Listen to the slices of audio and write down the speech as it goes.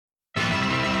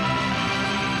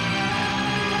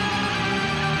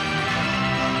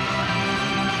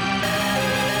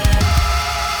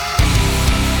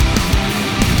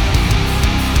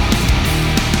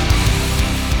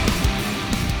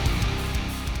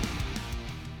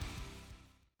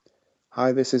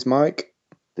Hi, this is Mike.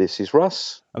 This is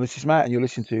Russ. And this is Matt, and you're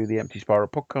listening to the Empty Spiral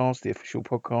podcast, the official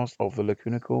podcast of the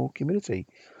Lacuna Core community.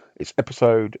 It's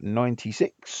episode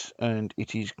 96, and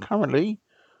it is currently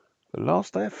the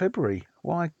last day of February.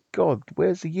 My God,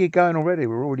 where's the year going already?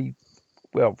 We're already,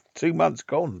 2 months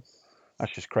gone.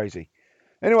 That's just crazy.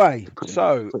 Anyway,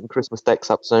 Putting Christmas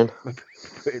decks up soon.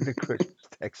 putting the Christmas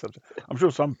text up. I'm sure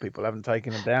some people haven't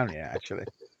taken them down yet, actually.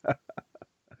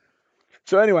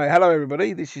 So anyway, hello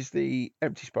everybody. This is the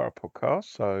Empty Spiral podcast.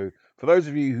 So for those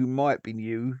of you who might be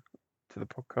new to the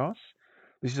podcast,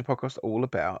 this is a podcast all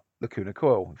about Lacuna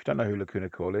Coil. If you don't know who Lacuna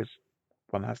Coil is,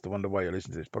 one has to wonder why you're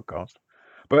listening to this podcast.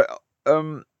 But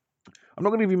I'm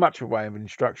not going to give you much of a way of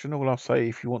instruction. All I'll say,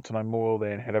 if you want to know more,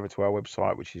 then head over to our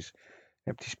website, which is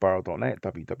emptyspiral.net,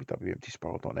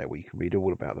 www.emptyspiral.net, where you can read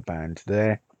all about the band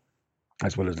there,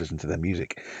 as well as listen to their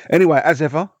music. Anyway, as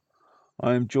ever,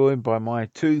 I am joined by my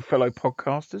two fellow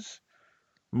podcasters,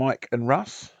 Mike and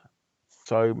Russ.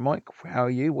 So, Mike, how are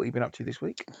you? What have you been up to this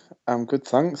week? I'm good,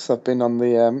 thanks. I've been on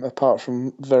the, apart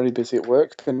from very busy at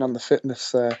work, been on the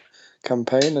fitness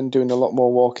campaign and doing a lot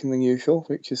more walking than usual,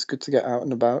 which is good to get out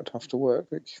and about after work,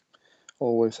 which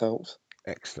always helps.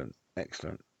 Excellent,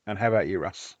 excellent. And how about you,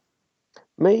 Russ?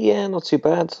 Me, yeah, not too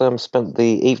bad. Spent the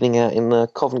evening out in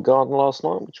Covent Garden last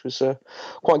night, which was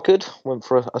quite good. Went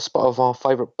for a spot of our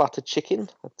favourite buttered chicken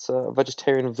at a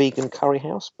vegetarian vegan curry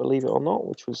house, believe it or not,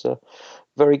 which was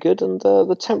very good. And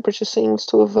the temperature seems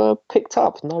to have picked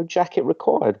up. No jacket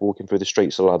required walking through the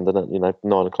streets of London at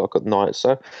 9 o'clock at night.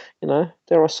 So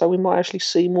dare I say, we might actually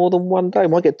see more than one day.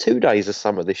 Might get 2 days of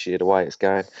summer this year, the way it's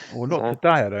going. Well, not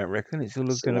today, I don't reckon. It's all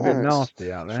looking a bit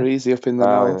nasty out there. Freezy up in the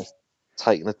north.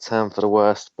 Taking a turn for the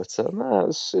worst, but no, it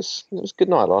was a good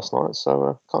night last night,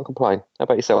 so can't complain. How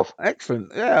about yourself?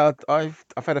 Excellent. Yeah, I've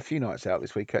had a few nights out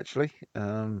this week actually.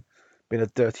 Been a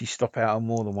dirty stop out on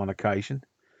more than one occasion.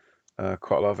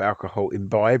 Quite a lot of alcohol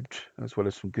imbibed, as well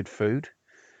as some good food.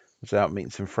 I was out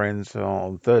meeting some friends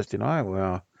on Thursday night.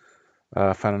 Where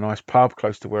I found a nice pub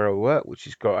close to where I work, which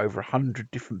has got over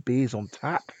 100 different beers on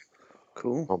tap.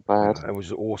 Cool. Not bad. It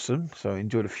was awesome. So I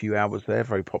enjoyed a few hours there.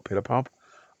 Very popular pub.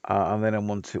 And then I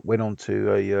went on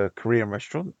to a Korean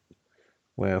restaurant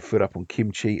where I filled up on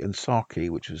kimchi and sake,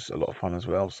 which was a lot of fun as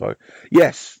well. So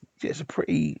yes, it's a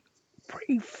pretty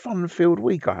fun-filled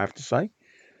week, I have to say.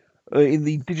 In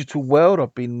the digital world,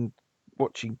 I've been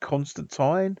watching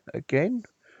Constantine again,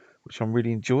 which I'm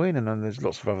really enjoying, and then there's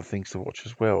lots of other things to watch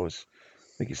as well. I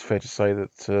think it's fair to say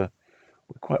that we're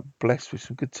quite blessed with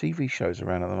some good TV shows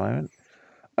around at the moment.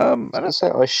 I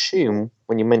assume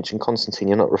when you mention Constantine,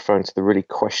 you're not referring to the really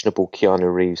questionable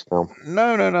Keanu Reeves film.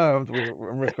 No. I'm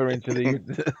referring to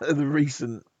the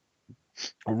recent,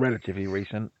 or relatively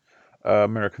recent,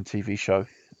 American TV show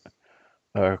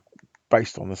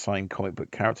based on the same comic book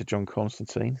character, John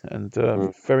Constantine, and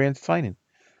very entertaining.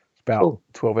 It's about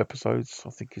 12 episodes.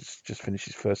 I think it's just finished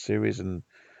its first series, and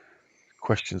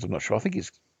Questions, I'm not sure. I think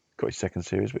it's got its second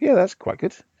series, but yeah, that's quite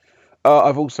good.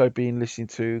 I've also been listening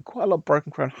to quite a lot of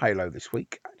Broken Crown Halo this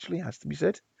week, actually, has to be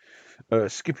said.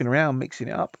 Skipping around, mixing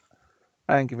it up,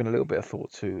 and giving a little bit of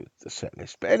thought to the set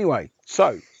list. But anyway,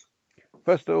 so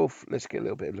first off, let's get a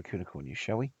little bit of Lacuna Coil news,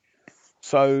 shall we?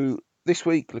 So this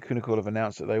week, Lacuna Coil have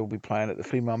announced that they will be playing at the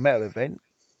Female Metal event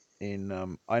in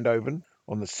Eindhoven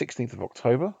on the 16th of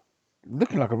October.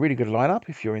 Looking like a really good lineup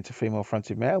if you're into female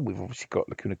fronted metal. We've obviously got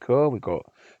Lacuna Coil, we've got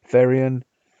Therion,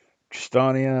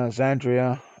 Tristania,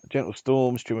 Xandria, Gentle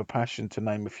Storm, Stream of Passion, to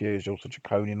name a few. There's also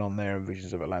Draconian on there and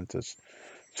Visions of Atlantis.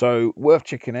 So worth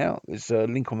checking out. There's a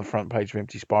link on the front page of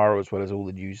Empty Spiral, as well as all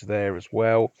the news there as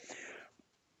well.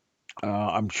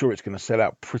 I'm sure it's going to sell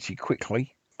out pretty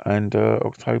quickly, and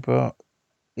October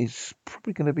is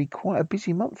probably going to be quite a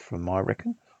busy month for them, I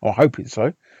reckon. I hope it's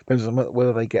so. Depends on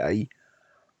whether they get a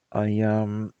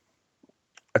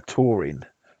tour in.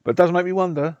 But it does make me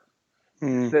wonder,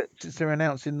 since they're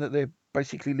announcing that they're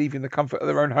basically leaving the comfort of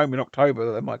their own home in October,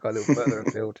 that they might go a little further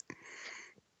afield.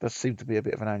 Does seem to be a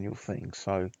bit of an annual thing.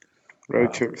 So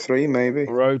Road Trip 3, maybe.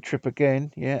 Road Trip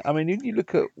again, yeah. I mean, you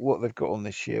look at what they've got on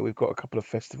this year. We've got a couple of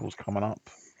festivals coming up.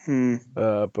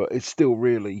 But it's still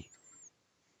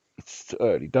it's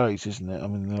early days, isn't it? I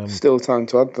mean, still time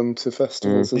to add them to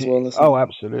festivals as well. Oh,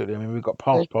 absolutely. I mean, we've got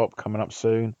Past Pop coming up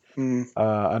soon, and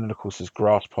then of course there's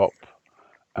Grass Pop,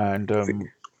 and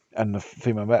the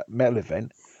Female Metal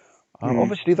event.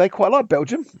 Obviously, they quite like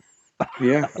Belgium,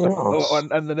 yeah,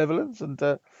 and the Netherlands, and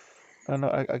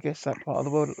I guess that part of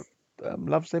the world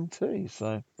loves them too.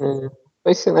 So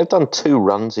they think they've done 2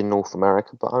 runs in North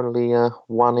America, but only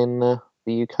one in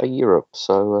the UK, Europe.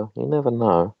 So you never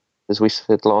know. As we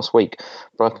said last week,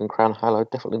 Broken Crown Halo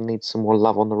definitely needs some more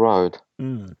love on the road.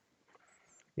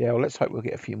 Yeah, Yeah, well, let's hope we'll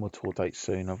get a few more tour dates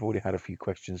soon. I've already had a few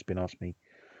questions been asked me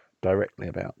directly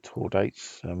about tour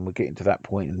dates, and we're getting to that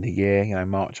point in the year,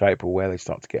 March, April, where they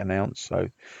start to get announced. So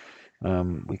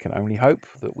we can only hope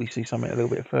that we see something a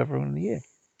little bit further on in the year.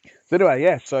 So anyway,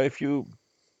 yeah. So if you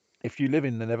live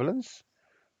in the Netherlands,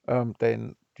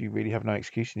 then you really have no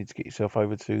excuse. You need to get yourself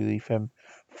over to the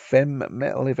Fem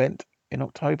Metal event in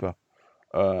October,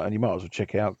 and you might as well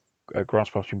check out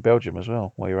Grasspuffs in Belgium as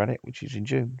well while you're at it, which is in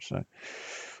June. So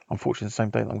unfortunately, the same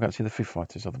day that I'm going to see the Fifth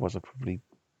Fighters. Otherwise, I'd probably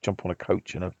jump on a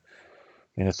coach in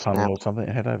a tunnel or something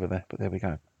and head over there. But there we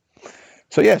go.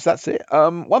 So yes, that's it.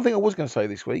 One thing I was going to say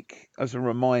this week, as a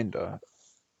reminder,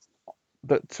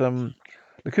 that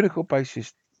Lacuna Coil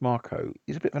bassist Marco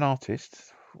is a bit of an artist.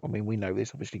 I mean, we know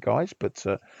this, obviously, guys, but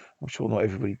I'm sure not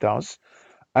everybody does.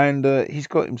 And he's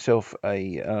got himself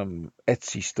a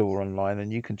Etsy store online,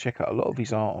 and you can check out a lot of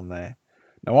his art on there.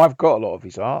 Now, I've got a lot of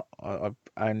his art,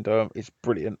 and it's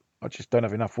brilliant. I just don't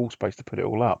have enough wall space to put it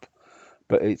all up.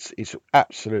 But it's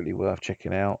absolutely worth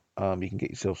checking out. You can get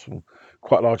yourself some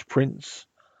quite large prints.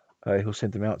 He'll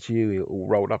send them out to you, all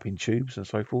rolled up in tubes and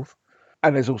so forth.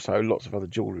 And there's also lots of other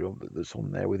jewellery that's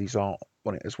on there with his art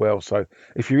on it as well. So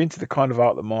if you're into the kind of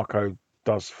art that Marco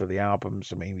does for the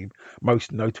albums, I mean,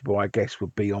 most notable, I guess,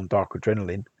 would be on Dark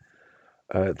Adrenaline.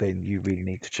 Then you really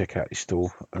need to check out his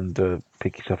store and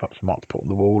pick yourself up some art to put on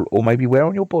the wall, or maybe wear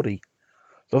on your body.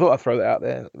 So I thought I'd throw that out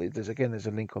there. There's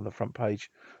a link on the front page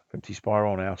for Empty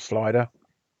Spiral on our slider.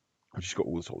 I've just got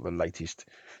all the latest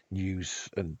news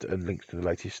and links to the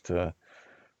latest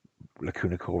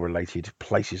Lacuna Coil related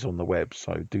places on the web.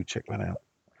 So do check that out.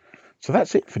 So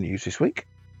that's it for news this week.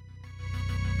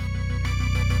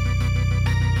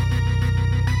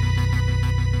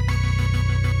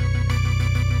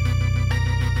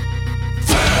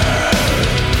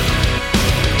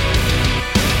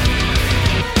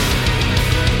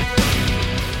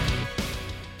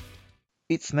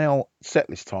 It's now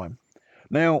setlist time.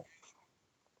 Now,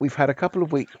 we've had a couple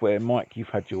of weeks where, Mike, you've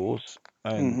had yours,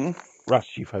 and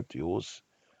Russ, you've had yours,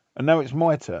 and now it's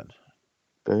my turn.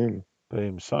 Boom.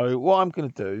 So what I'm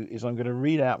going to do is I'm going to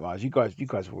read out my... You guys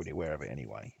are already aware of it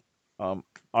anyway. I'm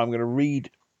going to read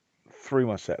through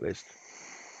my set list,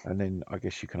 and then I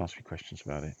guess you can ask me questions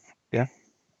about it. Yeah?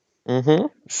 Mm-hmm.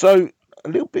 So a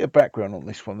little bit of background on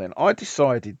this one then. I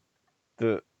decided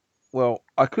that, well,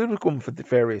 I could have gone for the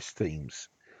various themes,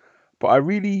 but I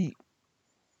really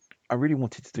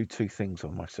wanted to do two things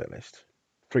on my set list.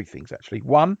 Three things, actually.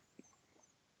 One,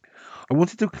 I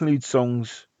wanted to include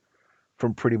songs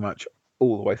from pretty much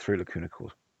all the way through Lacuna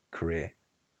Coil's career.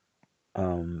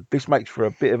 This makes for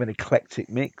a bit of an eclectic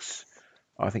mix.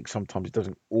 I think sometimes it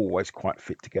doesn't always quite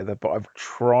fit together, but I've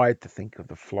tried to think of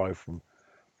the flow from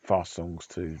fast songs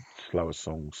to slower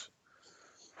songs,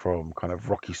 from kind of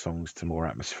rocky songs to more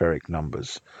atmospheric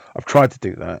numbers. I've tried to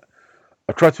do that.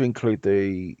 I've tried to include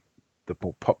the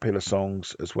more popular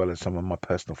songs as well as some of my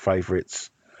personal favourites.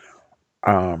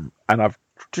 And I've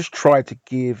just tried to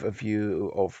give a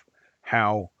view of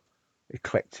how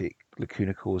eclectic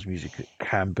Lacuna Coil's music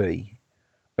can be,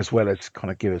 as well as kind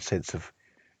of give a sense of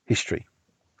history.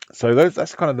 So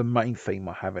that's kind of the main theme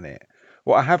I have in it.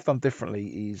 What I have done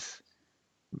differently is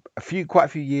quite a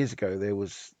few years ago, there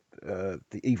was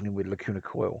the Evening with Lacuna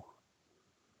Coil,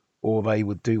 or they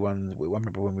would do one. I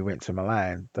remember when we went to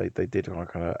Milan, they did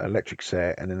like an electric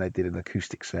set, and then they did an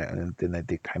acoustic set, and then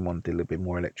they came on, did a little bit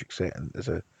more electric set, and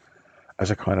as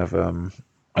a kind of an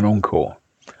encore.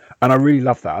 And I really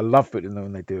love that. I love it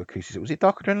when they do acoustics. Was it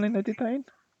Dark Adrenaline they did that in?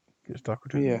 It was Dark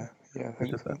Adrenaline. Yeah, I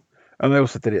think so. And they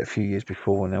also did it a few years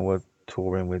before when they were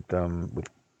touring with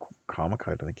Karma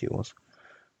Code, I think it was.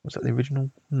 Was that the original?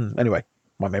 Anyway,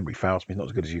 my memory fails me. It's not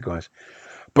as good as you guys.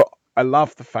 But I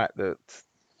love the fact that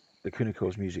Lacuna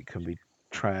Coil's music can be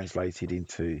translated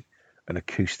into an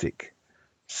acoustic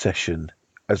session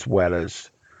as well as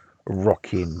a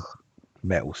rocking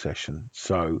metal session.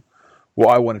 So what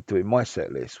I wanted to do in my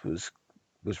set list was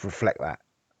reflect that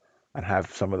and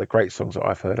have some of the great songs that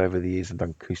I've heard over the years and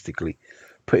done acoustically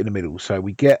put in the middle. So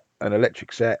we get an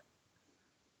electric set.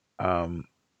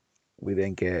 We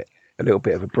then get a little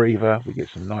bit of a breather. We get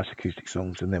some nice acoustic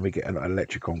songs, and then we get an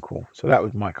electric encore. So that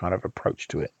was my kind of approach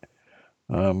to it.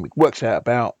 It works out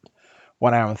about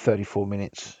 1 hour and 34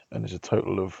 minutes, and there's a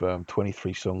total of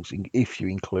 23 songs if you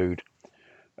include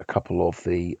a couple of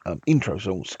the intro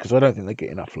songs, because I don't think they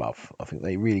get enough love. I think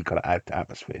they really got to add to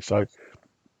atmosphere. So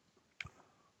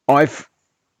my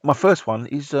first one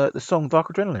is the song Dark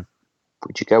Adrenaline.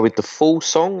 Would you go with the full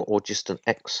song or just an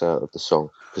excerpt of the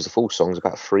song? Because the full song is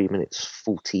about 3 minutes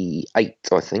 48,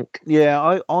 I think.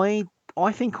 Yeah,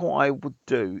 I think what I would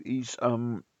do is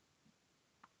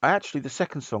Actually, the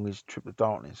second song is Trip the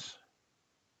Darkness.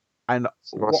 And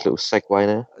It's a nice little segue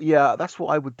there. Yeah, that's what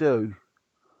I would do.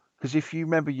 Because if you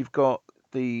remember, you've got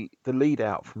the lead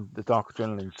out from the Dark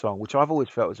Adrenaline song, which I've always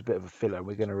felt was a bit of a filler.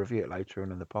 We're going to review it later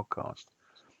on in the podcast.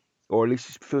 Or at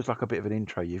least it feels like a bit of an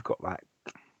intro. You've got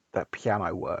that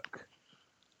piano work.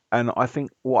 And I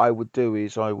think what I would do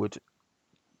is I would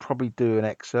probably do an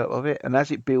excerpt of it. And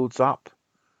as it builds up,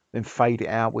 then fade it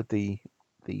out with the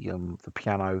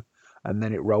piano, and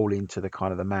then it roll into the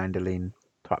kind of the mandolin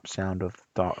type sound of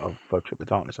Trip the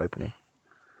Darkness opening.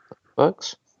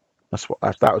 Works. That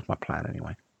was my plan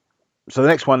anyway. So the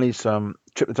next one is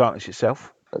Trip the Darkness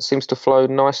itself. That seems to flow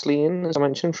nicely in, as I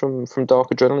mentioned, from Dark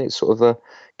Adrenaline. It's sort of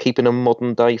keeping a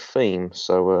modern day theme.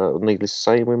 So needless to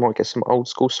say, we might get some old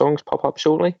school songs pop up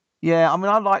shortly. Yeah, I mean,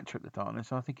 I like Trip the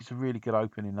Darkness. I think it's a really good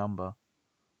opening number.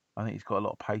 I think it's got a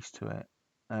lot of pace to it.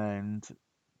 And,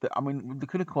 the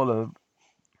Kunikola,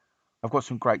 I've got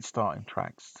some great starting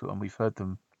tracks, and we've heard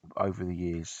them over the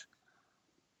years.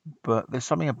 But there's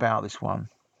something about this one,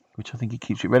 which I think it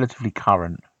keeps it relatively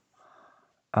current.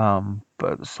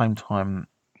 But at the same time,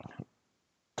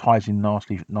 ties in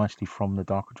nicely from the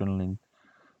Dark Adrenaline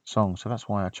song. So that's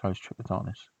why I chose Trip the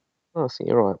Darkness. I think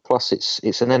you're right. Plus,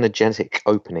 it's an energetic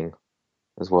opening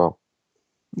as well.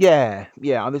 Yeah.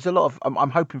 There's a lot of.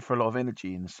 I'm hoping for a lot of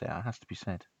energy in the set. It has to be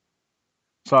said.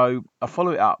 So I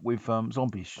follow it up with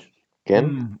Zombies.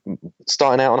 Again,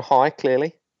 starting out on a high,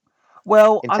 clearly.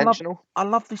 Well, intentional. I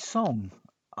love this song.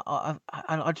 I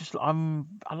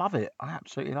love it. I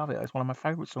absolutely love it. It's one of my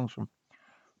favourite songs from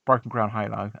Broken Ground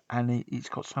Halo, and it's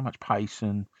got so much pace,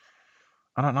 and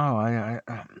I don't know.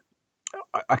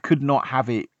 I could not have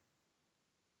it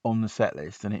on the set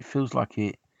list, and it feels like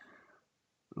it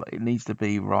needs to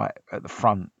be right at the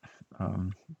front.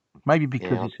 Maybe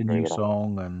because it's a new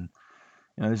song, and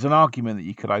there's an argument that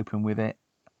you could open with it,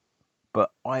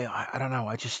 but I don't know.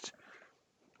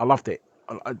 I loved it.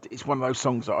 It's one of those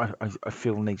songs that I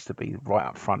feel needs to be right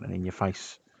up front and in your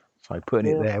face. So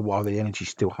putting it there while the energy's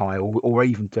still high, or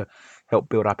even to help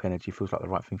build up energy, feels like the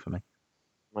right thing for me.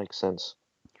 Makes sense.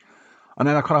 And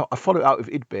then I follow it out with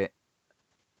Idbit,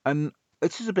 and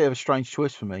this is a bit of a strange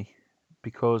choice for me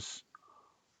because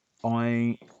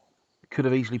I could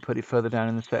have easily put it further down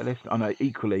in the set list. I know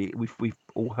equally we've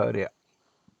all heard it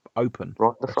open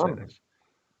right at the front.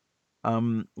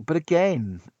 But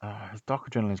again, Dark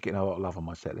Adrenaline is getting a lot of love on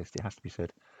my set list. It has to be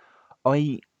said.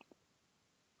 I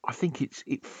think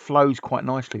it flows quite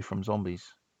nicely from Zombies.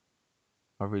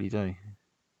 I really do.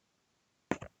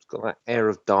 It's got that air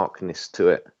of darkness to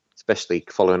it, especially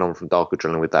following on from Dark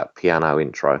Adrenaline with that piano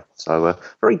intro. So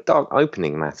very dark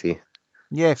opening, Matthew.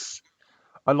 Yes,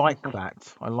 I like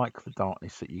that. I like the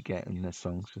darkness that you get in the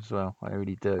songs as well. I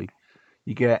really do.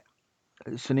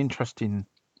 It's an interesting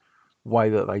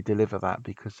way that they deliver that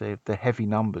because they're heavy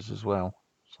numbers as well.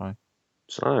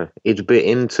 So Idbit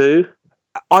into.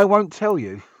 I won't tell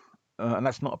you, and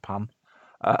that's not a pun.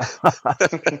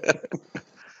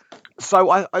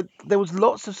 So there was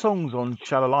lots of songs on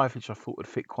Shallow Life which I thought would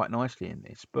fit quite nicely in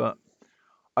this, but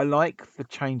I like the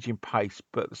change in pace,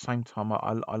 but at the same time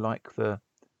I like the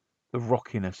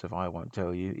rockiness of I Won't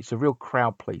Tell You. It's a real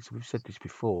crowd pleaser. We've said this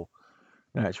before.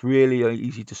 It's really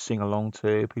easy to sing along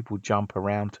to. People jump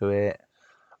around to it.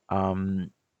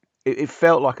 It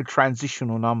felt like a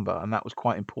transitional number, and that was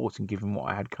quite important given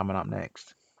what I had coming up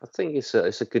next. I think it's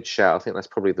a good shout. I think that's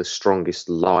probably the strongest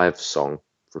live song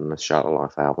from the Shallow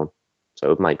Life album. So it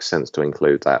would make sense to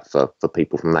include that for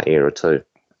people from that era too.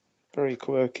 Very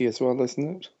quirky as well,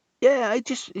 isn't it? Yeah, it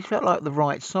felt like the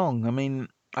right song. I mean,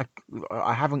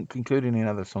 I haven't included any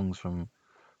other songs from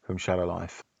Shallow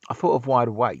Life. I thought of Wide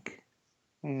Awake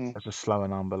as a slower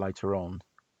number later on,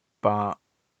 but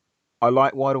I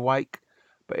like Wide Awake.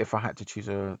 But if I had to choose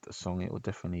a song, it would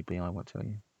definitely be I Won't Tell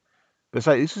You. But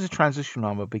this is a transition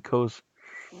number because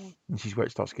this is where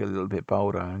it starts to get a little bit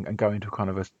bolder and go into kind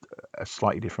of a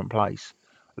slightly different place,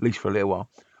 at least for a little while.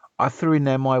 I threw in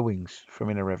there My Wings from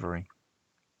Inner Reverie.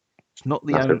 It's not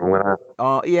the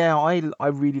only. Yeah, I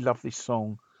really love this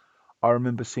song. I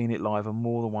remember seeing it live on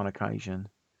more than one occasion,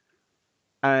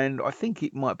 and I think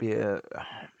it might be a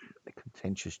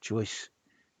contentious choice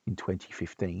in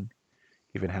 2015,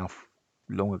 given how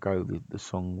long ago the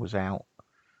song was out,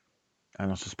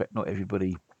 and I suspect not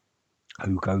everybody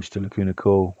who goes to Lacuna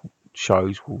Coil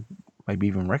shows will maybe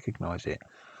even recognise it.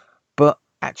 But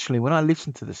actually, when I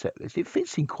listen to the set list, it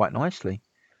fits in quite nicely.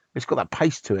 It's got that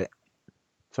pace to it,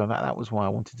 so that was why I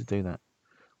wanted to do that.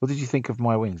 What did you think of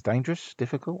My Wings? Dangerous?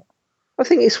 Difficult? I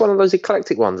think it's one of those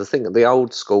eclectic ones. I think that the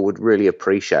old school would really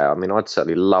appreciate. I mean, I'd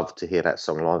certainly love to hear that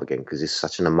song live again because it's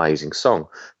such an amazing song.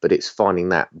 But it's finding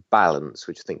that balance,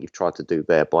 which I think you've tried to do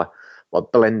there by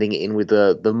blending it in with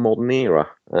the modern era.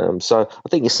 So I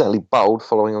think you're certainly bold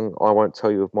following on I Won't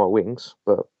Tell You of My Wings,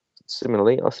 but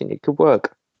similarly, I think it could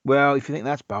work. Well, if you think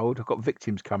that's bold, I've got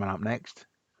Victims coming up next.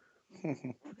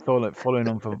 Following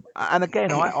on from, and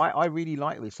again, I really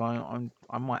like this. I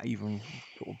might even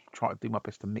sort of try to do my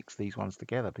best to mix these ones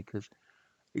together because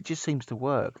it just seems to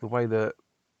work. The way that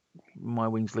My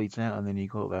Wings leads out, and then you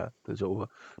got that the sort of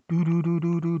do do do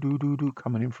do do do do do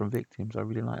coming in from Victims. I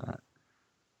really like that.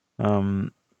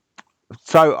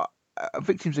 So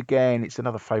Victims again. It's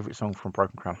another favourite song from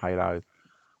Broken Crown Halo.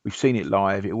 We've seen it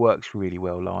live. It works really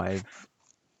well live.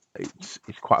 It's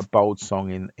quite a bold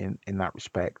song in that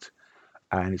respect.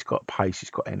 And it's got pace, it's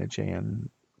got energy, and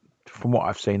from what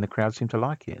I've seen, the crowd seem to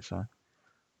like it. So,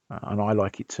 and I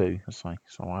like it too. So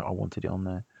I wanted it on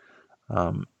there.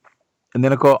 And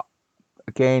then I got,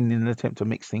 again, in an attempt to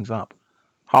mix things up,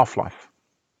 Half-Life.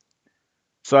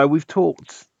 So we've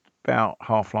talked about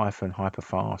Half-Life and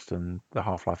Hyperfast and the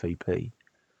Half-Life EP,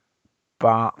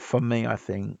 but for me, I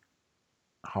think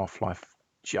Half-Life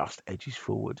just edges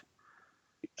forward.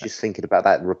 Just thinking about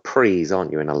that reprise,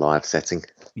 aren't you, in a live setting?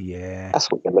 Yeah. That's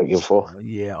what you're looking for.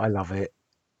 Yeah, I love it.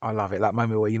 That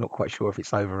moment where you're not quite sure if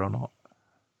it's over or not.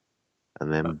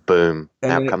 And then boom,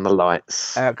 out come the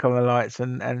lights. Out come the lights,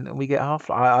 and we get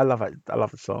Half-Life. I love it. I love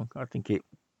the song. I think it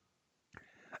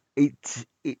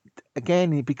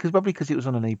again, because it was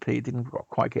on an EP, it didn't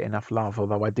quite get enough love.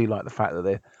 Although I do like the fact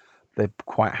that they're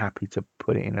quite happy to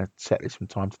put it in a set list from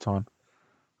time to time.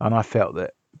 And I felt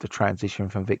that the transition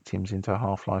from Victims into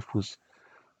Half-Life was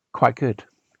quite good.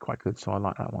 So I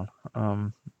like that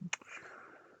one.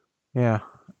 Yeah.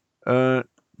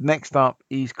 Next up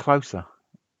is Closer,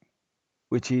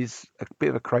 which is a bit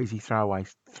of a crazy throwaway,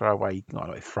 not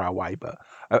like throwaway, but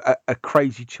a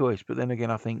crazy choice. But then again,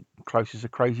 I think Closer's a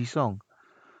crazy song,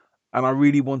 and I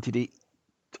really wanted it.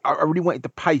 I really wanted the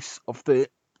pace of the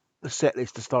set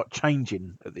list to start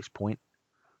changing at this point,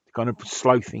 to kind of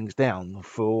slow things down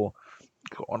for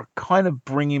kind of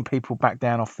bringing people back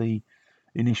down off the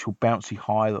initial bouncy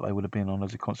high that they would have been on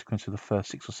as a consequence of the first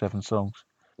 6 or 7 songs.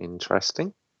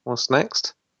 Interesting. What's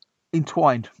next?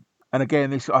 Entwined. And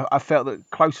again, I felt that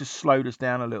Closer slowed us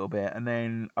down a little bit, and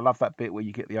then I love that bit where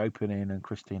you get the opening and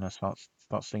Christina starts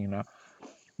singing that.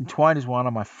 Entwined is one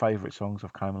of my favourite songs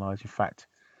of Coma-Lies. In fact,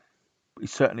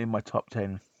 it's certainly in my top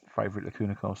 10 favourite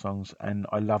Lacuna Coil songs, and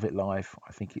I love it live.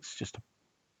 I think it's just a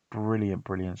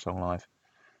brilliant song live.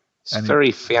 It's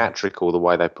very theatrical the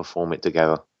way they perform it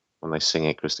together when they sing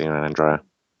it, Christina and Andrea.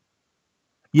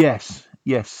 Yes,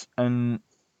 and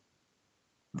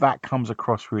that comes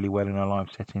across really well in a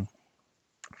live setting.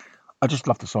 I just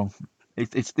love the song.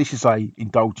 This is a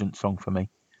indulgent song for me,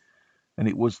 and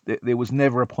there was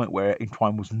never a point where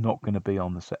Entwine was not going to be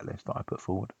on the set list that I put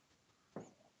forward.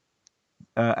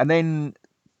 And then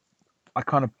I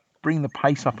kind of bring the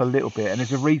pace up a little bit, and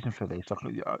there's a reason for this.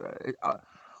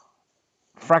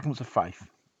 Fragments of Faith.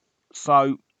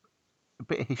 So, a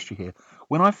bit of history here.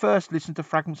 When I first listened to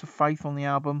Fragments of Faith on the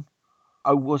album,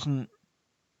 I wasn't.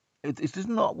 I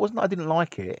didn't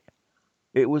like it.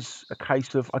 It was a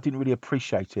case of I didn't really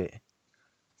appreciate it.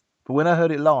 But when I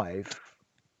heard it live,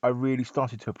 I really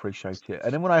started to appreciate it.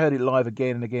 And then when I heard it live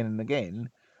again and again and again,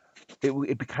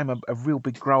 it became a real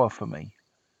big grower for me.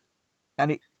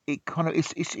 And it kind of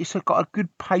it's got a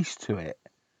good pace to it,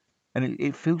 and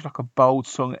it feels like a bold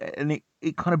song, and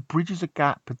it kind of bridges a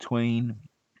gap between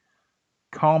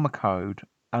Karma Code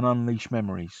and Unleash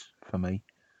Memories for me.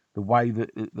 The way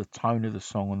that the tone of the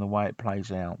song and the way it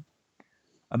plays out.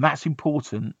 And that's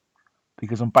important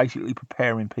because I'm basically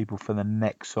preparing people for the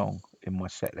next song in my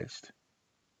set list.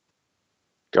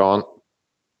 Go on.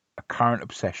 A Current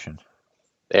Obsession.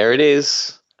 There it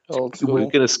is. Old school. We're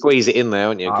going to squeeze it in there,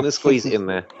 aren't you? Going to squeeze it in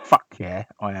there. Fuck yeah,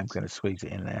 I am going to squeeze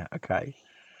it in there. Okay.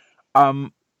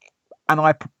 And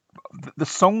the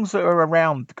songs that are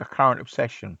around A Current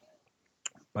Obsession,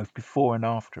 both before and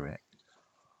after it,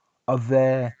 are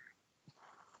there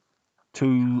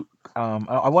to I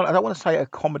don't want to say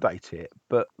accommodate it,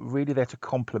 but really there to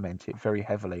complement it very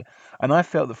heavily. And I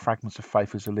felt that Fragments of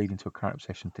Faith as a lead into A Current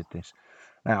Obsession did this.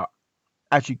 Now,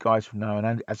 as you guys know,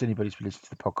 and as anybody's been listening to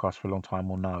the podcast for a long time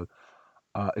will know,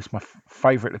 it's my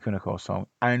favourite Lacuna Coil song,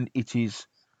 and it is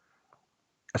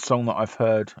a song that I've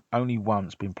heard only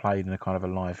once been played in a kind of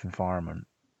a live environment,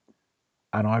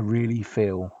 and I really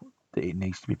feel that it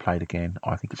needs to be played again.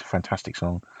 I think it's a fantastic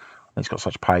song. It's got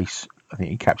such pace. I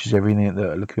think it captures everything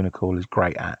that Lacuna Coil is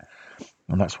great at,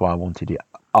 and that's why I wanted it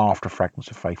after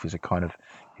Fragments of Faith is a kind of,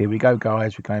 here we go,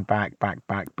 guys, we're going back,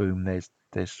 boom, there's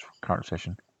Current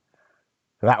Obsession.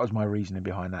 So that was my reasoning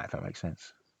behind that, if that makes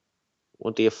sense.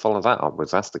 What do you follow that up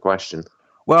with? That's the question.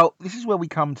 Well, this is where we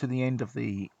come to the end of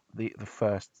the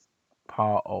first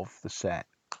part of the set.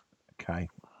 Okay.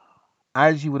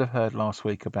 As you would have heard last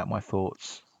week about my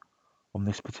thoughts on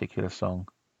this particular song,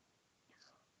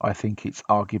 I think it's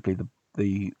arguably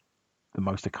the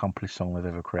most accomplished song they've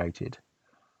ever created.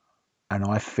 And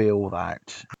I feel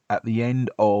that at the end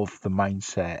of the main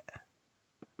set,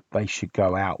 they should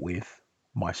go out with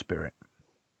My Spirit.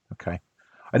 Okay.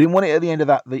 I didn't want it at the end of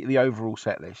that, the overall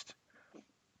set list,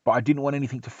 but I didn't want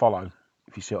anything to follow,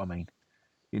 if you see what I mean.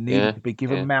 It needed to be,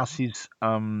 given Mouse's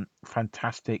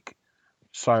fantastic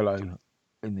solo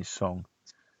in this song,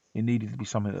 it needed to be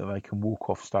something that they can walk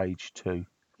off stage to,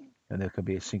 and there can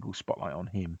be a single spotlight on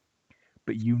him.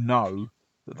 But you know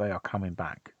that they are coming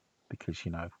back, because,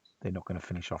 you know, they're not going to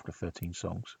finish after 13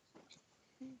 songs.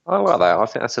 I like that. I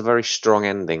think that's a very strong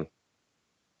ending.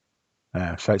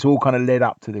 So it's all kind of led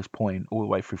up to this point, all the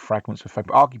way through Fragments of Faith.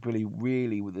 But arguably,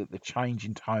 really, with the change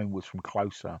in tone was from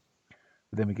Closer.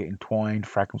 But then we get Entwined,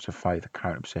 Fragments of Faith,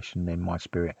 Current Obsession, then My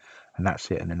Spirit, and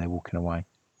that's it. And then they're walking away.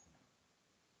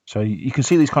 So you can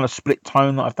see this kind of split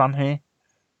tone that I've done here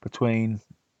between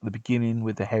the beginning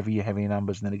with the heavier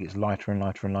numbers, and then it gets lighter and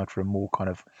lighter and lighter and more kind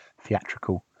of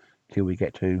theatrical till we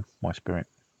get to My Spirit.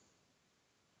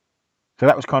 So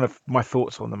that was kind of my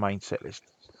thoughts on the main set list.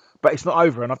 But it's not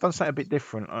over, and I've done something a bit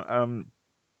different.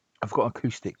 I've got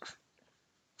acoustics.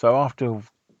 So after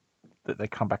that they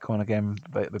come back on again,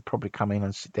 they'll probably come in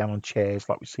and sit down on chairs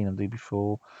like we've seen them do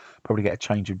before. Probably get a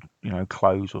change of,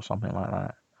 clothes or something like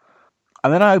that.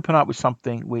 And then I open up with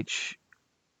something which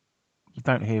you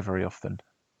don't hear very often,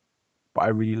 but I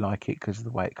really like it because of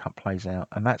the way it plays out.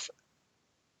 And that's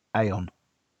Aeon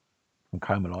from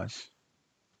Comalize.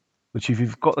 Which, if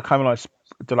you've got the Comalize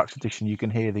Deluxe Edition, you can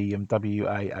hear the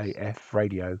WAAF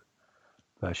radio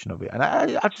version of it. And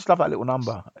I just love that little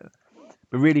number.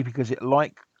 But really, because it,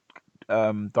 like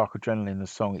Dark Adrenaline, the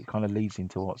song, it kind of leads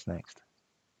into what's next.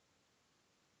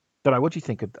 Don't know, what do you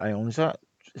think of Aeon? Is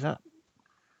that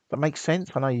makes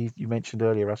sense? I know you mentioned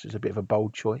earlier, Russ, it's a bit of a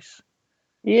bold choice.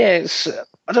 Yeah,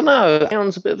 I don't know.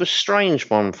 Aeon's a bit of a strange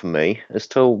one for me as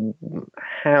to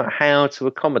how to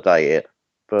accommodate it.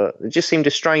 But it just seemed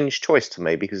a strange choice to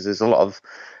me because there's a lot of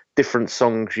different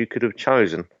songs you could have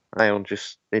chosen. Aeon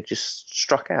just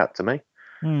struck out to me.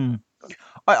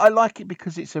 I like it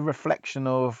because it's a reflection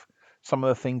of some of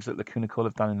the things that Lacuna Coil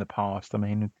have done in the past. I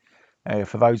mean,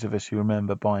 for those of us who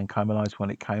remember buying Comalize when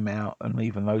it came out, and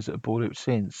even those that have bought it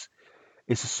since,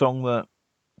 it's a song that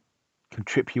can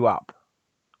trip you up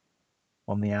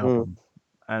on the album.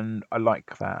 And I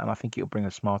like that, and I think it'll bring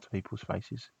a smile to people's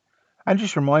faces. And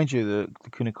just remind you that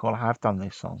Lacuna Coil have done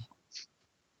this song.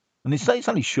 And it's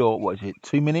only short, what is it,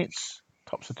 2 minutes?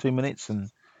 Tops of 2 minutes, and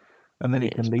then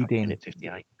it can lead in.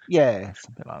 58. Yeah,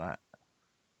 something like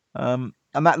that.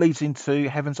 And that leads into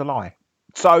Heaven's a Lie.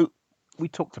 So we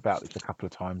talked about this a couple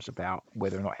of times about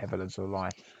whether or not Heaven's a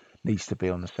Lie needs to be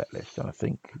on the set list, and I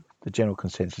think the general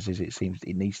consensus is it seems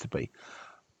it needs to be.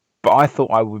 But I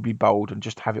thought I would be bold and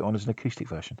just have it on as an acoustic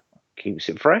version. Keeps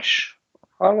it fresh.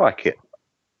 I like it.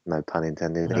 No pun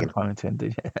intended. No pun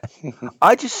intended.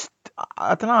 I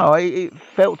don't know. It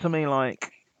felt to me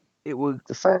like it would.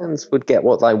 The fans would get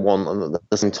what they want, and at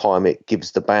the same time, it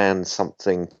gives the band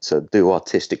something to do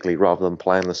artistically rather than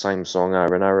playing the same song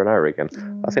over and over and over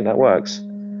again. I think that works.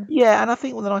 Yeah, and I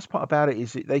think the nice part about it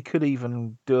is that they could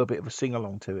even do a bit of a sing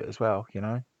along to it as well.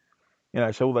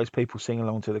 So all those people singing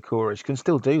along to the chorus can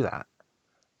still do that,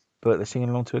 but they're singing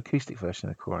along to an acoustic version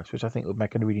of the chorus, which I think would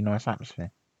make a really nice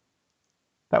atmosphere.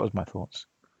 That was my thoughts.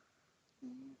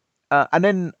 And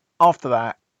then after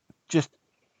that, just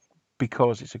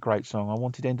because it's a great song, I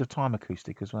wanted End of Time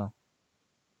acoustic as well,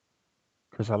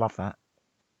 because I love that.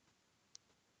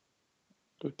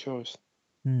 Good choice.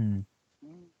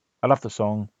 I love the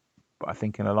song, but I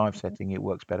think in a live setting it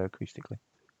works better acoustically.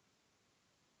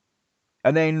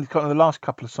 And then kind of the last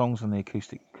couple of songs on the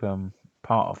acoustic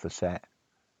part of the set,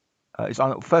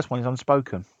 first one is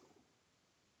Unspoken,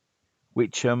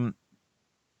 which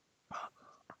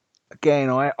again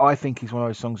I think is one of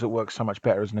those songs that works so much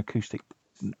better as an acoustic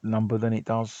number than it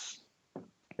does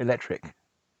electric.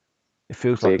 It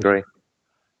feels like. I agree.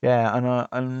 Yeah,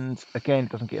 and again,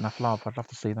 it doesn't get enough love. I'd love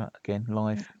to see that again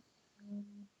live.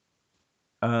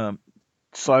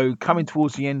 So coming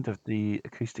towards the end of the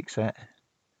acoustic set,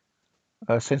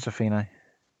 Senza Fine.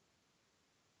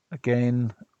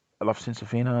 Again, I love Senza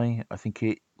Fine. I think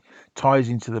it ties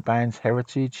into the band's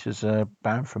heritage as a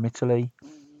band from Italy.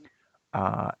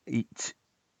 It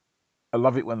I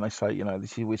love it when they say,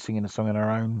 we're singing a song in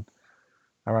our own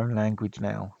language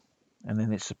now, and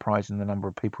then it's surprising the number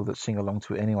of people that sing along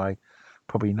to it anyway.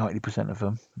 Probably 90% of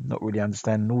them not really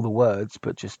understanding all the words,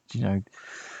 but just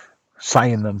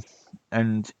saying them.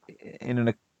 And in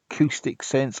an acoustic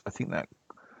sense, I think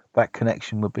that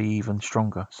connection would be even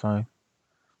stronger. So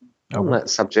on that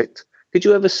subject, did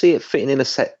you ever see it fitting in a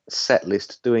set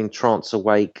list doing Trance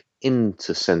Awake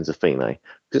into Senzafine?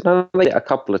 Because they did it a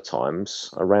couple of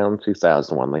times around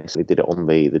 2001. They did it on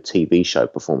the TV show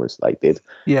performance they did.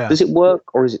 Yeah. Does it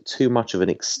work, or is it too much of an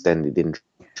extended intro?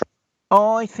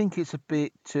 I think it's a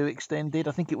bit too extended.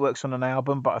 I think it works on an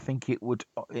album, but I think it would,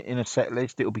 in a set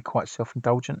list, it would be quite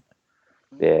self-indulgent.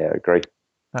 Yeah, I agree.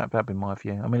 That'd be my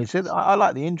view. I mean, I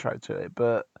like the intro to it,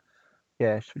 but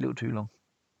yeah, it's a little too long.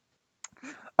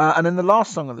 And then the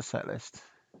last song of the set list,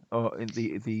 or in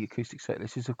the acoustic set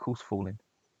list, is of course "Falling."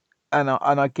 And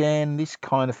again, this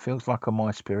kind of feels like a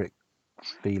My Spirit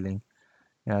feeling.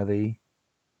 The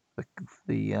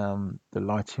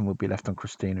lighting will be left on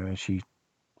Christina as she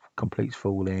completes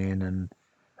 "Falling,"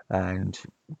 and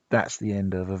that's the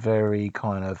end of a very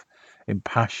kind of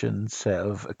impassioned set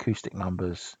of acoustic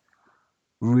numbers.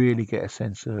 Really get a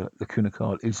sense that Lacuna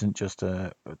Coil isn't just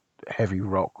a heavy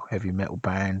rock, heavy metal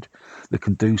band that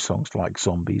can do songs like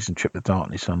Zombies and Trip the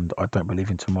Darkness and I Don't Believe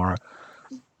in Tomorrow,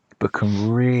 but can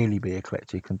really be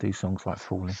eclectic and do songs like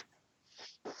Falling.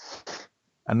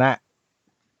 And that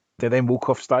they then walk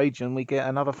off stage and we get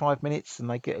another 5 minutes and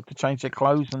they get to change their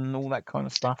clothes and all that kind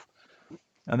of stuff.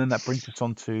 And then that brings us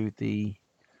on to the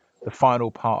final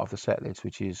part of the set list,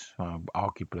 which is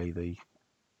arguably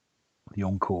the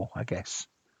encore, I guess.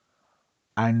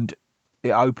 And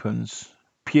it opens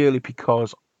purely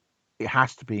because it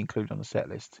has to be included on the set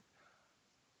list.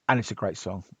 And it's a great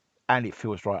song. And it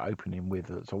feels right opening with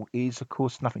it. So it is, of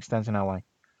course, Nothing Stands in Our Way.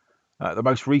 The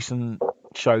most recent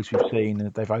shows we've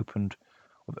seen, they've opened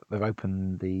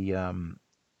the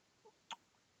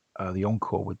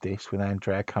encore with this, with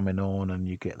Andrea coming on, and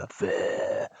you get the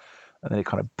and then it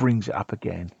kind of brings it up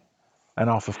again. And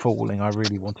after Falling, I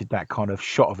really wanted that kind of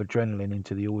shot of adrenaline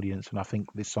into the audience, and I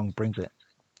think this song brings it.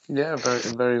 Yeah, very,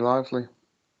 very lively.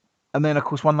 And then, of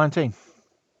course, 119.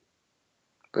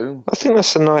 Boom. I think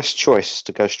that's a nice choice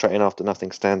to go straight in after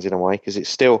Nothing Stands in Our Way, because it's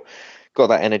still got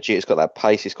that energy, it's got that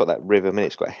pace, it's got that rhythm, and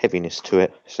it's got a heaviness to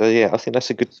it. So yeah, I think that's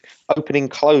a good opening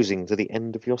closing to the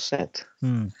end of your set.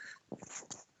 So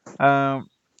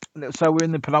we're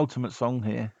in the penultimate song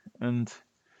here, and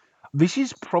this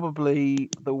is probably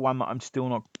the one that I'm still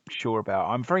not sure about.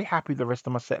 I'm very happy with the rest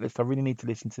of my set list. I really need to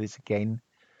listen to this again.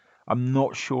 I'm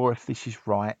not sure if this is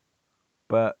right,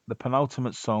 but the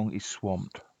penultimate song is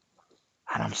Swamped,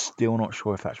 and I'm still not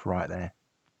sure if that's right there.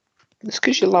 It's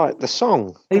because you like the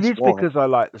song. It is because I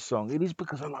like the song. It is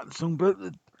because I like the song, but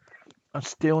I'm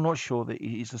still not sure that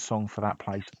it is a song for that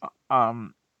place.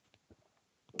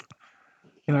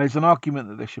 There's an argument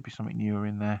that there should be something newer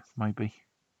in there, maybe.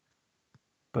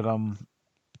 But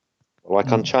like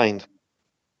Unchained.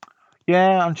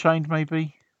 Yeah, Unchained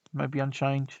maybe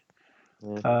Unchained.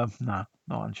 Yeah. No,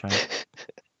 not Unchained.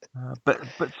 But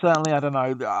certainly I don't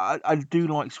know. I do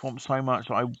like Swamp so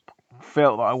much. I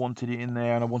felt that I wanted it in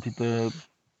there, and I wanted the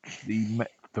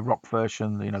rock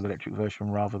version, the electric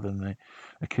version, rather than the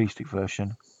acoustic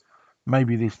version.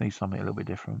 Maybe this needs something a little bit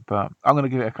different, but I'm going to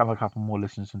give it a couple more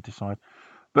listens and decide.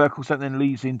 But of course, that then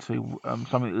leads into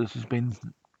something that has been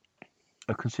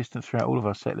a consistent throughout all of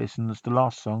our set lists, and it's the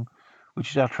last song,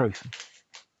 which is Our Truth.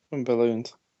 And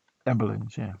Balloons. And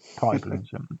Balloons, yeah. Party Balloons.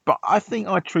 Yeah. But I think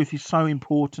Our Truth is so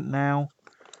important now.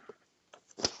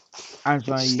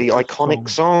 It's the iconic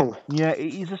song. Yeah,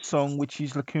 it is a song which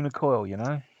is Lacuna Coil,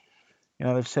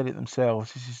 they've said it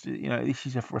themselves.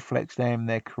 This reflects them,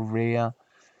 their career.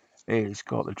 It's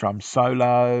got the drum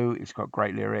solo, it's got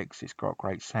great lyrics, it's got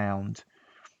great sound.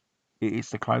 It is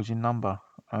the closing number,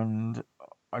 and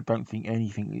I don't think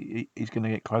anything is going to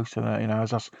get close to that.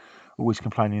 As us always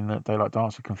complaining that Daylight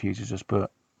Dancer confuses us,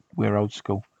 but we're old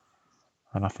school,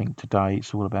 and I think today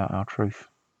it's all about Our Truth.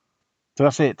 So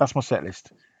that's it. That's my set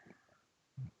list.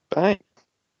 Right.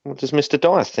 What does Mr.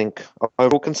 Dyer think?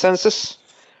 Overall consensus?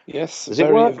 Yes. Does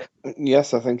it work?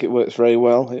 Yes, I think it works very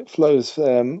well. It flows.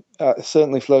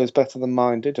 Certainly flows better than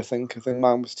mine did. I think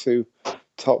mine was too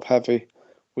top heavy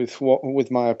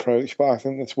with my approach, but I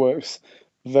think this works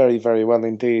very, very well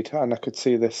indeed. And I could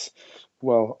see this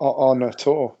on a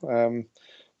tour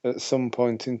at some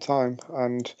point in time,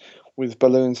 and with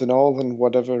Balloons and all, and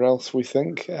whatever else we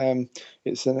think,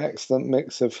 it's an excellent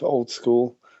mix of old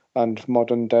school and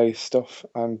modern day stuff,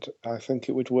 and I think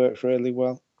it would work really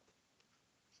well.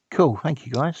 Cool, thank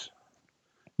you guys.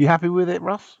 You happy with it,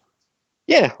 Russ?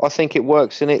 Yeah, I think it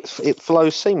works and it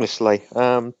flows seamlessly.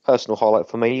 Personal highlight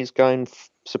for me is going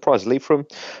surprisingly from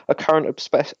a current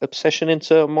obsession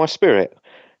into My Spirit.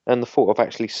 And the thought of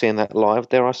actually seeing that live,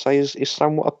 dare I say, is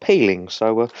somewhat appealing.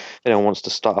 So, anyone wants to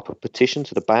start up a petition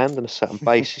to the band and a certain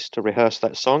basis to rehearse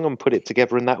that song and put it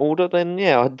together in that order, then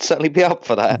yeah, I'd certainly be up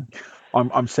for that.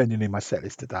 I'm sending in my set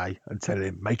list today and telling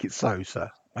him, make it so,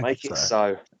 sir. Make it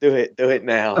so. Do it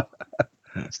now.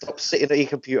 Stop sitting at your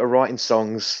computer writing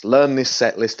songs. Learn this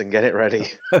set list and get it ready.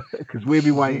 Because we'll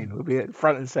be waiting. We'll be at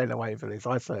front and centre waiting for this.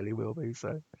 I certainly will be.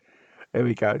 So, here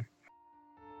we go.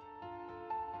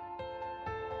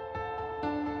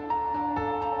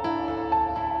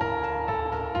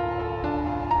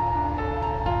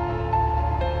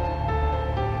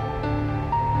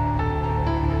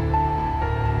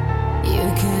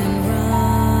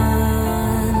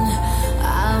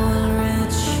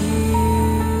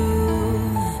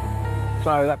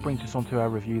 So that brings us on to our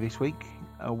review this week.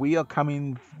 We are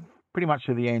coming pretty much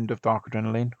to the end of Dark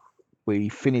Adrenaline. We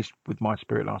finished with My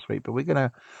Spirit last week, but we're going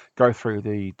to go through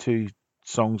the 2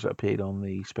 songs that appeared on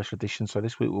the special edition. So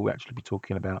this week we'll actually be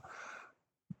talking about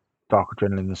Dark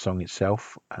Adrenaline, the song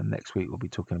itself, and next week we'll be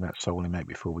talking about Soul in Make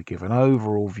Before we give an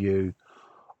overall view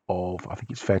of, I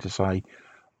think it's fair to say,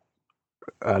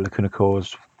 Lacuna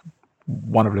Coil's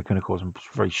one of Lacuna Coil's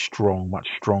very strong, much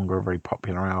stronger, very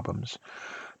popular albums.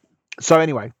 So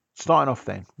anyway, starting off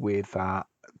then with Dark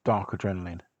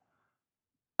Adrenaline.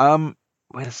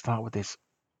 Where to start with this?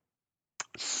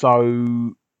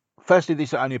 So, firstly,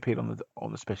 this only appeared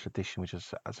on the special edition, which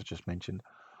is, as I just mentioned.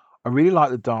 I really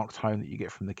like the dark tone that you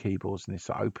get from the keyboards in this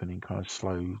opening kind of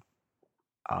slow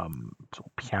sort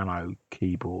of piano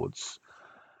keyboards,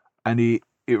 and it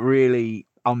really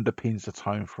underpins the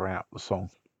tone throughout the song.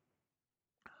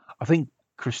 I think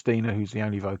Christina, who's the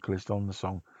only vocalist on the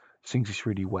song, sings this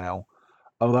really well.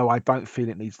 Although I don't feel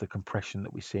it needs the compression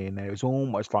that we see in there. It's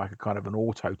almost like a kind of an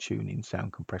auto-tuning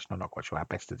sound compression. I'm not quite sure how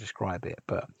best to describe it,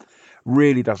 but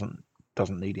really doesn't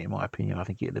need it in my opinion. I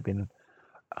think it'd have been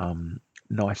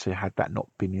nicer had that not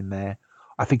been in there.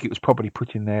 I think it was probably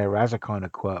put in there as a kind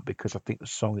of quirk because I think the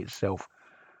song itself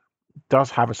does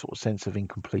have a sort of sense of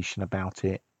incompletion about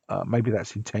it. Maybe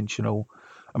that's intentional.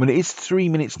 I mean, it is 3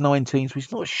 minutes 19, so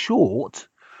it's not short,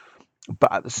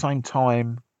 but at the same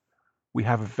time, we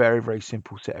have a very, very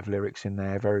simple set of lyrics in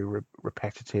there, very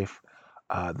repetitive,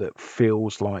 that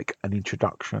feels like an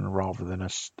introduction rather than a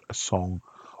song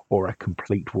or a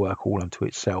complete work all unto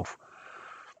itself.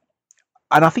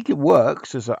 And I think it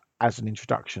works as an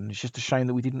introduction. It's just a shame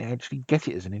that we didn't actually get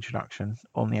it as an introduction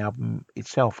on the album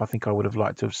itself. I think I would have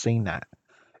liked to have seen that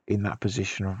in that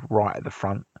position right at the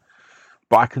front.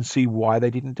 But I can see why they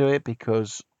didn't do it,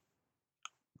 because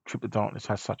Trip to Darkness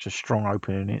has such a strong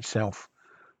opening in itself.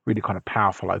 Really kind of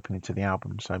powerful opening to the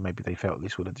album, so maybe they felt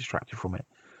this would have distracted from it.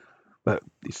 But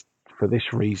it's for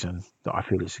this reason that I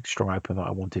feel it's a strong open that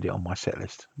I wanted it on my set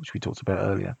list, which we talked about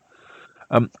earlier.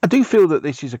 I do feel that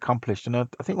this is accomplished, and I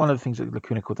think one of the things that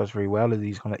Lacuna Coil does very well are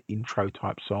these kind of intro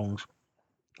type songs,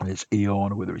 and it's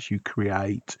Eon, or whether it's You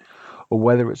Create, or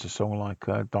whether it's a song like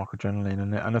Dark Adrenaline,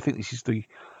 and I think this is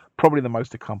probably the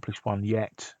most accomplished one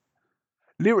yet.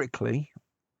 Lyrically,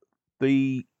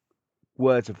 the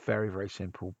words are very, very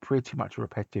simple, pretty much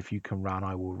repetitive. You can run,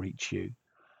 I will reach you.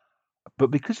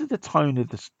 But because of the tone of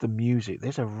the music,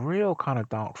 there's a real kind of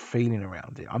dark feeling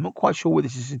around it. I'm not quite sure whether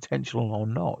this is intentional or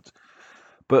not,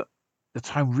 but the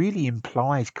tone really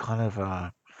implies kind of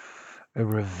a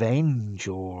revenge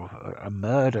or a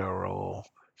murder or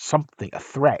something, a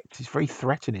threat. It's very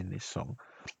threatening, this song.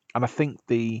 And I think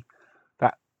the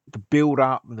build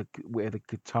up and where the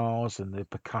guitars and the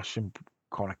percussion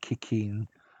kind of kick in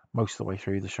most of the way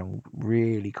through the song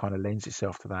really kind of lends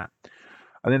itself to that.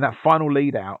 And then that final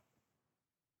lead out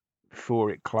before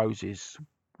it closes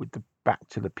with the back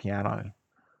to the piano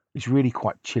is really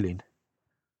quite chilling.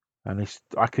 And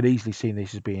I could easily see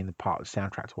this as being the part of the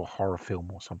soundtrack to a horror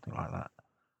film or something like that.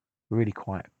 Really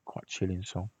quite chilling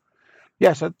song.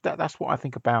 Yeah, so that's what I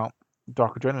think about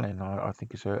Dark Adrenaline. I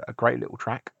think it's a great little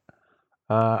track.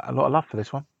 A lot of love for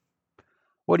this one.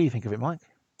 What do you think of it, Mike?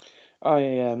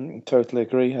 I totally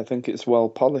agree. I think it's well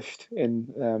polished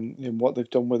in what they've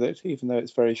done with it, even though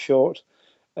it's very short.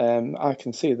 I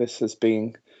can see this as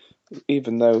being,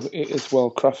 even though it is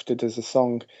well crafted as a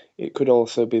song, it could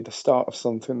also be the start of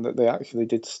something that they actually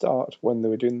did start when they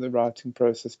were doing the writing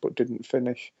process but didn't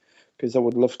finish. Because I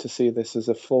would love to see this as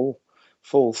a full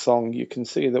song. You can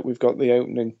see that we've got the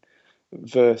opening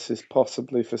verses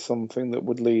possibly for something that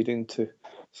would lead into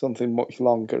something much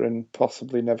longer and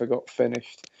possibly never got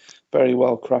finished. Very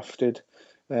well crafted,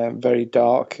 very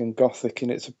dark and gothic in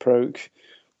its approach,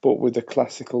 but with a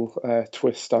classical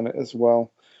twist on it as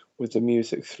well, with the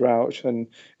music throughout. And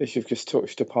as you've just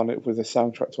touched upon it, with a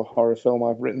soundtrack to a horror film,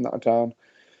 I've written that down,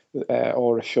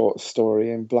 or a short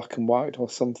story in black and white or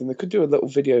something. They could do a little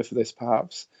video for this,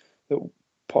 perhaps, that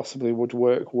possibly would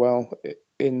work well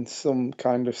in some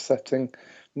kind of setting.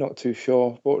 Not too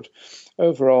sure, but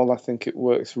overall, I think it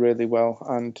works really well.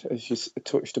 And as you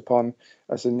touched upon,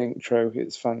 as an intro,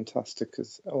 it's fantastic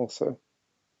as also.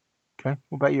 Okay,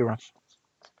 what about you, Russ?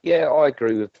 Yeah, I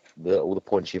agree with all the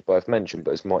points you've both mentioned,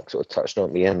 but as Mike sort of touched on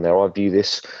at the end there, I view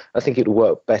this, I think it would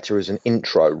work better as an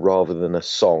intro rather than a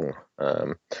song.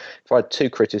 If I had two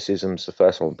criticisms, the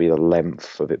first one would be the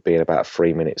length of it being about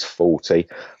 3 minutes 40.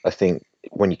 I think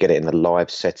when you get it in the live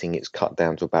setting, it's cut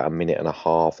down to about 1.5 minutes,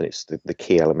 and it's the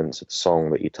key elements of the song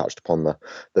that you touched upon,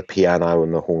 the piano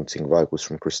and the haunting vocals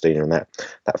from Christina, and that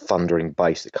thundering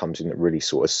bass that comes in that really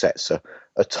sort of sets a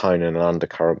tone and an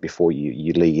undercurrent before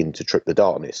you lead into Trip the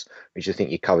Darkness, which I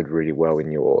think you covered really well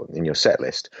in your set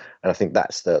list. And I think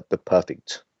that's the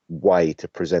perfect way to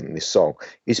present this song.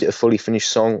 Is it a fully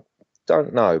finished song?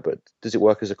 Don't know, but does it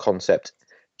work as a concept?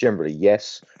 Generally,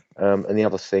 yes. And the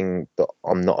other thing that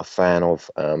I'm not a fan of,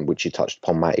 which you touched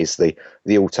upon, Matt, is the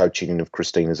auto-tuning of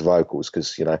Christina's vocals,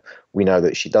 because we know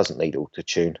that she doesn't need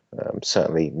auto-tune,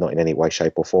 certainly not in any way,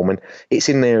 shape or form. And it's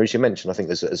in there, as you mentioned, I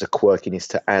think as a quirkiness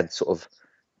to add, sort of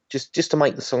just to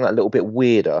make the song that little bit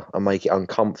weirder and make it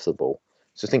uncomfortable.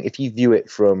 So I think if you view it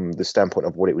from the standpoint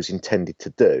of what it was intended to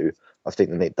do, I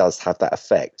think that it does have that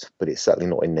effect, but it's certainly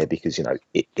not in there because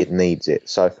it needs it.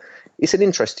 So it's an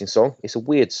interesting song, it's a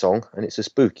weird song, and it's a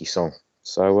spooky song.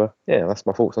 So yeah, that's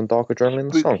my thoughts on Dark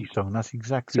Adrenaline. Spooky song. That's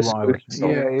exactly what I was.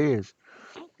 Yeah, it is.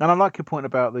 And I like your point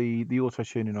about the auto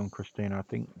tuning on Christina. I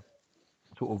think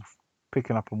sort of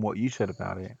picking up on what you said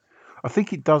about it, I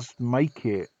think it does make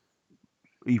it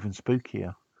even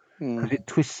spookier because it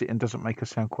twists it and doesn't make her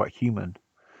sound quite human.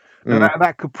 Now,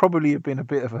 that could probably have been a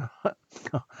bit of a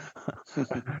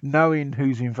knowing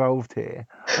who's involved here.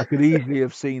 I could easily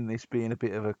have seen this being a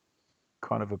bit of a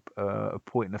kind of a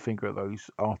pointing a finger at those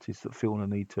artists that feel the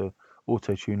need to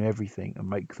auto-tune everything and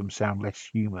make them sound less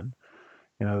human.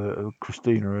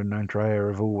 Christina and Andrea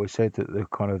have always said that they're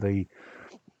kind of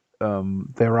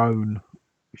their own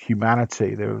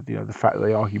humanity. They're the fact that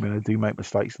they are human, they do make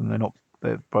mistakes, and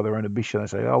they're by their own admission. They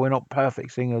say, "Oh, we're not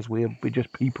perfect singers. We're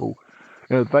just people."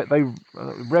 They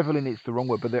revel in it's the wrong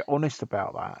word, but they're honest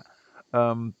about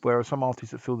that. Whereas some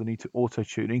artists that feel the need to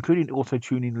auto-tune, including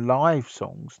auto-tuning live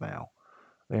songs now,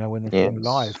 when they're singing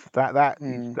live, that's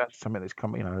something that's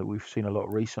come. We've seen a lot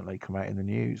recently come out in the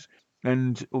news.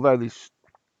 And although this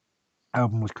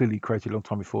album was clearly created a long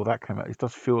time before that came out, it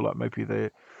does feel like maybe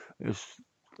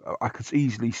I could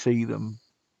easily see them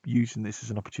using this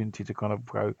as an opportunity to kind of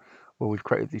go, well, we've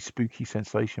created this spooky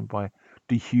sensation by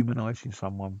dehumanizing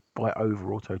someone by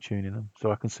over auto-tuning them.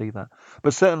 So I can see that.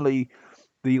 But certainly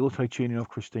the auto-tuning of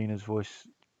Christina's voice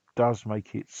does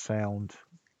make it sound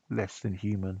less than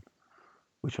human,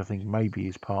 which I think maybe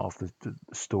is part of the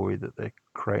story that they're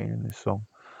creating in this song.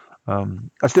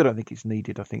 I still don't think it's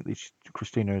needed. I think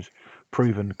Christina has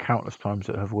proven countless times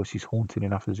that her voice is haunting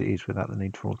enough as it is without the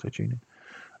need for auto-tuning.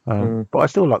 But I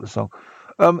still like the song.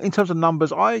 In terms of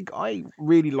numbers, I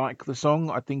really like the song.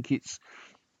 I think it's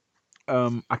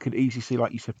I could easily see,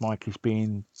 like you said, Mike, as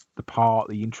being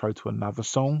the intro to another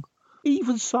song.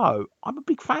 Even so, I'm a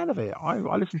big fan of it. I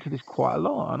listen to this quite a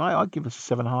lot, and I give us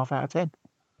a 7.5 out of 10.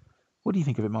 What do you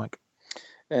think of it, Mike?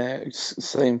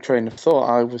 Same train of thought.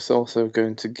 I was also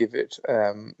going to give it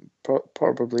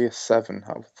probably a 7,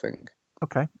 I would think.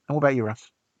 Okay. And what about you, Russ?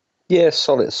 Yeah,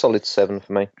 solid 7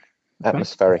 for me.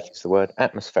 Atmospheric is the word.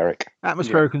 Atmospheric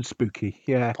and spooky.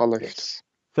 Yeah. Polished. Yes.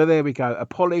 So there we go. A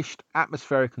polished,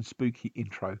 atmospheric and spooky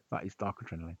intro. That is Dark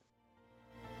Adrenaline.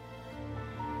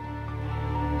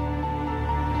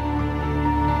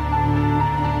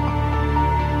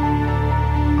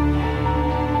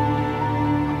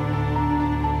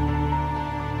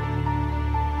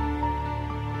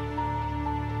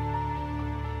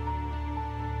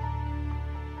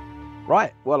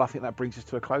 Right, well, I think that brings us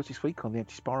to a close this week on the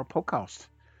Empty Spiral podcast.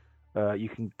 You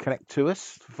can connect to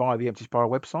us via the Empty Spiral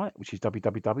website, which is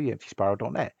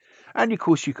www.emptyspiral.net. And, of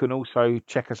course, you can also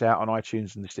check us out on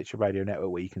iTunes and the Stitcher Radio Network,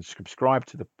 where you can subscribe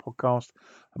to the podcast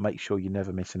and make sure you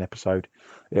never miss an episode.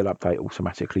 It'll update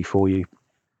automatically for you.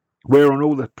 We're on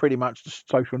all the pretty much the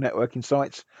social networking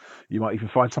sites. You might even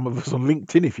find some of us on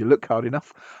LinkedIn if you look hard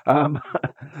enough. And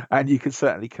you can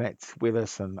certainly connect with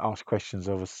us and ask questions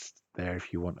of us there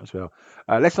if you want as well.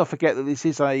 Let's not forget that this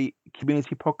is a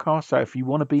community podcast. So if you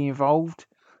want to be involved,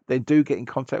 then do get in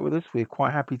contact with us. We're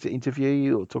quite happy to interview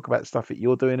you or talk about stuff that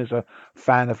you're doing as a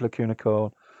fan of Lacuna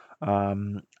Coil.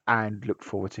 and look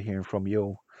forward to hearing from you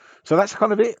all. So that's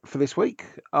kind of it for this week.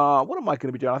 What am I going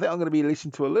to be doing? I think I'm going to be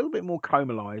listening to a little bit more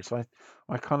Coma Live.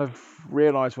 I kind of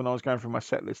realised when I was going through my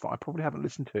set list that I probably haven't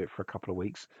listened to it for a couple of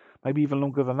weeks, maybe even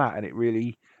longer than that, and it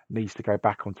really needs to go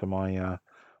back onto my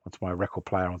record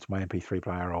player, onto my MP3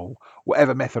 player, or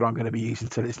whatever method I'm going to be using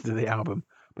to listen to the album.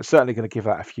 But certainly going to give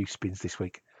that a few spins this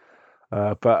week.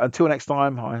 But until next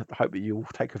time, I hope that you'll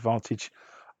take advantage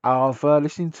of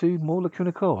listening to more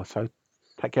Lacuna Core. So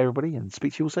take care, everybody, and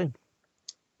speak to you all soon.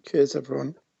 Cheers,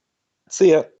 everyone.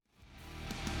 See ya.